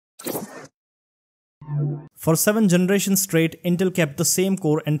For 7 generations straight, Intel kept the same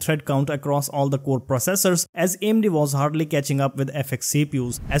core and thread count across all the core processors, as AMD was hardly catching up with FX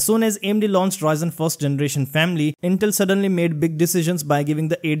CPUs. As soon as AMD launched Ryzen first generation family, Intel suddenly made big decisions by giving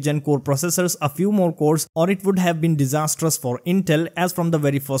the 8th gen core processors a few more cores, or it would have been disastrous for Intel, as from the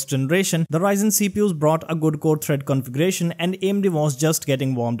very first generation, the Ryzen CPUs brought a good core thread configuration and AMD was just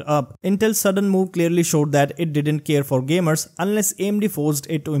getting warmed up. Intel's sudden move clearly showed that it didn't care for gamers unless AMD forced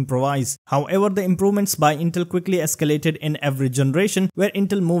it to improvise. However, the improvements by Intel quickly escalated in every generation, where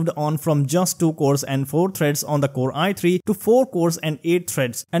Intel moved on from just 2 cores and 4 threads on the Core i3 to 4 cores and 8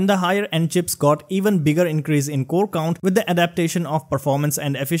 threads, and the higher end chips got even bigger increase in core count with the adaptation of performance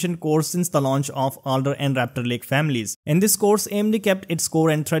and efficient cores since the launch of Alder and Raptor Lake families. In this course, AMD kept its core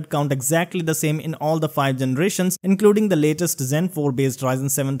and thread count exactly the same in all the 5 generations, including the latest Zen 4 based Ryzen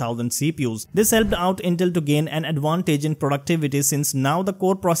 7000 CPUs. This helped out Intel to gain an advantage in productivity, since now the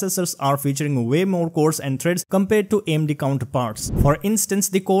core processors are featuring way more cores and threads compared to AMD counterparts. For instance,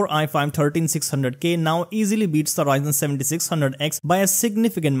 the Core i5-13600K now easily beats the Ryzen 7600X by a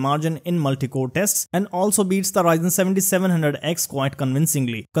significant margin in multi-core tests, and also beats the Ryzen 7700X quite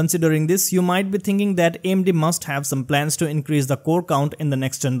convincingly. Considering this, you might be thinking that AMD must have some plans to increase the core count in the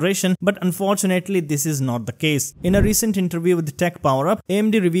next generation, but unfortunately this is not the case. In a recent interview with Tech Power Up,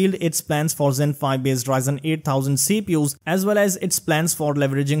 AMD revealed its plans for Zen 5 based Ryzen 8000 CPUs, as well as its plans for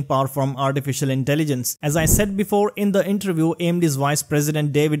leveraging power from artificial intelligence. As I said before, in the interview, AMD's Vice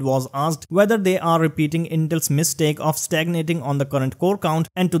President David was asked whether they are repeating Intel's mistake of stagnating on the current core count,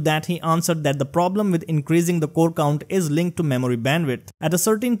 and to that he answered that the problem with increasing the core count is linked to memory bandwidth. At a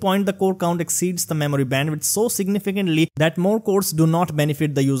certain point, the core count exceeds the memory bandwidth so significantly that more cores do not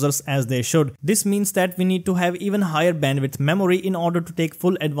benefit the users as they should. This means that we need to have even higher bandwidth memory in order to take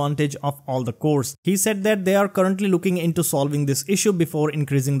full advantage of all the cores. He said that they are currently looking into solving this issue before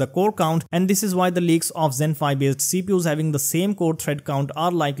increasing the core count, and this is why the leaks of Zen 5 based CPUs having the same core thread count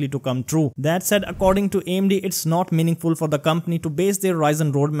are likely to come true. That said, according to AMD, it's not meaningful for the company to base their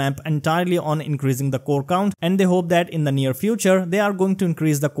Ryzen roadmap entirely on increasing the core count, and they hope that in the near future they are going to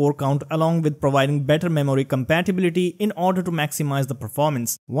increase the core count along with providing better memory compatibility in order to maximize the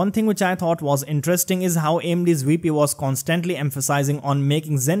performance. One thing which I thought was interesting is how AMD's VP was constantly emphasizing on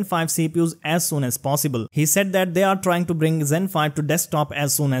making Zen 5 CPUs as soon as possible. He said that they are trying to bring Zen 5 to desktop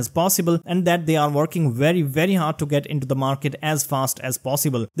as soon as possible, and that they are working very hard to get into the market as fast as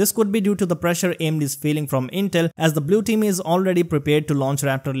possible. This could be due to the pressure AMD is feeling from Intel, as the blue team is already prepared to launch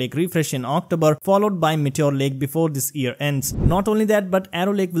Raptor Lake refresh in October, followed by Meteor Lake before this year ends. Not only that, but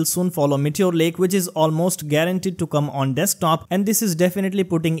Arrow Lake will soon follow Meteor Lake, which is almost guaranteed to come on desktop, and this is definitely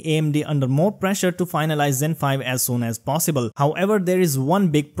putting AMD under more pressure to finalize Zen 5 as soon as possible. However, there is one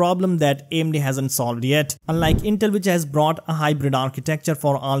big problem that AMD hasn't solved yet. Unlike Intel, which has brought a hybrid architecture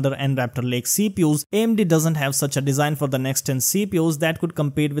for Alder and Raptor Lake CPUs, AMD doesn't have such a design for the next gen CPUs that could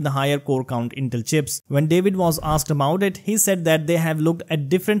compete with the higher core count Intel chips. When David was asked about it, he said that they have looked at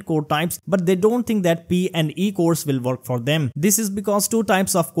different core types, but they don't think that P and E cores will work for them. This is because 2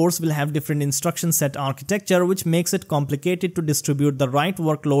 types of cores will have different instruction set architecture, which makes it complicated to distribute the right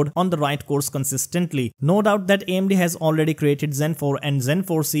workload on the right cores consistently. No doubt that AMD has already created Zen 4 and Zen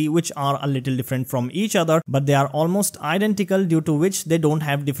 4C, which are a little different from each other, but they are almost identical, due to which they don't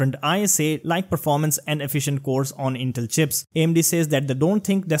have different ISA like performance and efficient cores on Intel chips. AMD says that they don't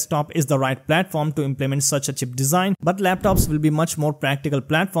think desktop is the right platform to implement such a chip design, but laptops will be much more practical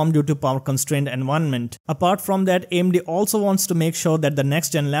platform due to power constrained environment. Apart from that, AMD also wants to make sure that the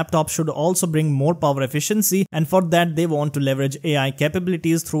next gen laptop should also bring more power efficiency, and for that they want to leverage AI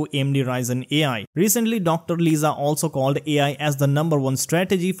capabilities through AMD Ryzen AI. Recently, Dr. Lisa also called AI as the #1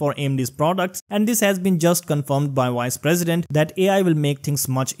 strategy for AMD's products, and this has been just confirmed by Vice President that AI will make things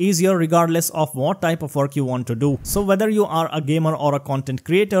much easier regardless of what type of work you want to do. So whether you are a gamer or a content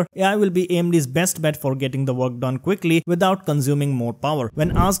creator, AI will be AMD's best bet for getting the work done quickly without consuming more power.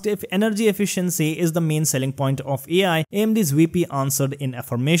 When asked if energy efficiency is the main selling point of AI, AMD's VP answered in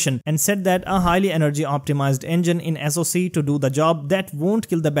affirmation and said that a highly energy optimized engine in SoC to do the job that won't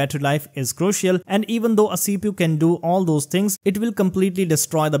kill the battery life is crucial, and even though a CPU can do all those things, it will completely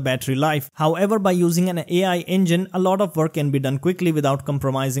destroy the battery life. However, by using an AI engine, a lot of work can be done quickly without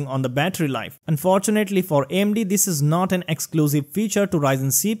compromising on the battery life. Unfortunately for AMD, this is not an exclusive feature to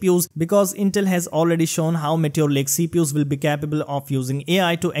Ryzen CPUs, because Intel has already shown how Meteor Lake CPUs will be capable of using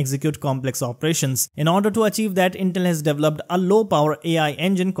AI to execute complex operations. In order to achieve that, Intel has developed a low power AI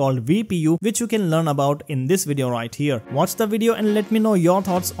engine called VPU, which you can learn about in this video right here. Watch the video and let me know your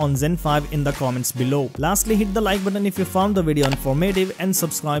thoughts on Zen 5 in the comments below. Lastly, hit the like button if you found the video informative, and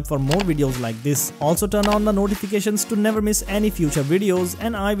subscribe for more videos like this. Also turn on the notifications to never miss any future videos,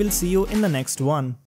 and I will see you in the next one.